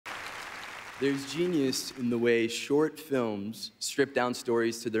There's genius in the way short films strip down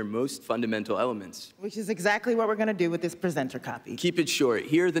stories to their most fundamental elements. Which is exactly what we're gonna do with this presenter copy. Keep it short.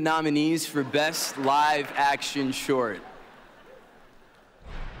 Here are the nominees for Best Live Action Short.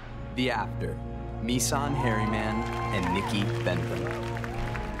 The After, Misan Harriman and Nikki Bentham.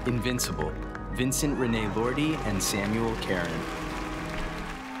 Invincible, Vincent Renee Lordy and Samuel Karen.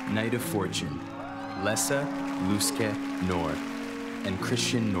 Night of Fortune, Lessa Luske Nor and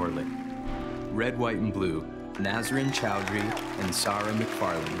Christian Norlick. Red, White, and Blue, Nazrin Chowdhury and Sarah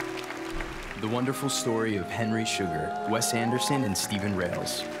McFarlane. The Wonderful Story of Henry Sugar, Wes Anderson and Stephen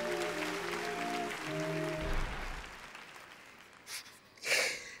Rales.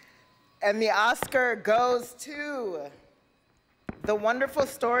 And the Oscar goes to The Wonderful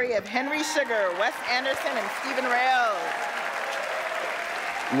Story of Henry Sugar, Wes Anderson and Stephen Rales.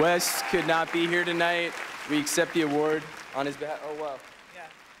 Wes could not be here tonight. We accept the award on his behalf. Oh, wow. Yeah.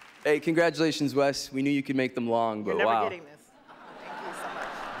 Hey, congratulations, Wes. We knew you could make them long, but You're never wow. getting this. Thank you so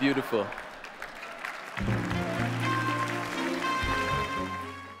much. Beautiful.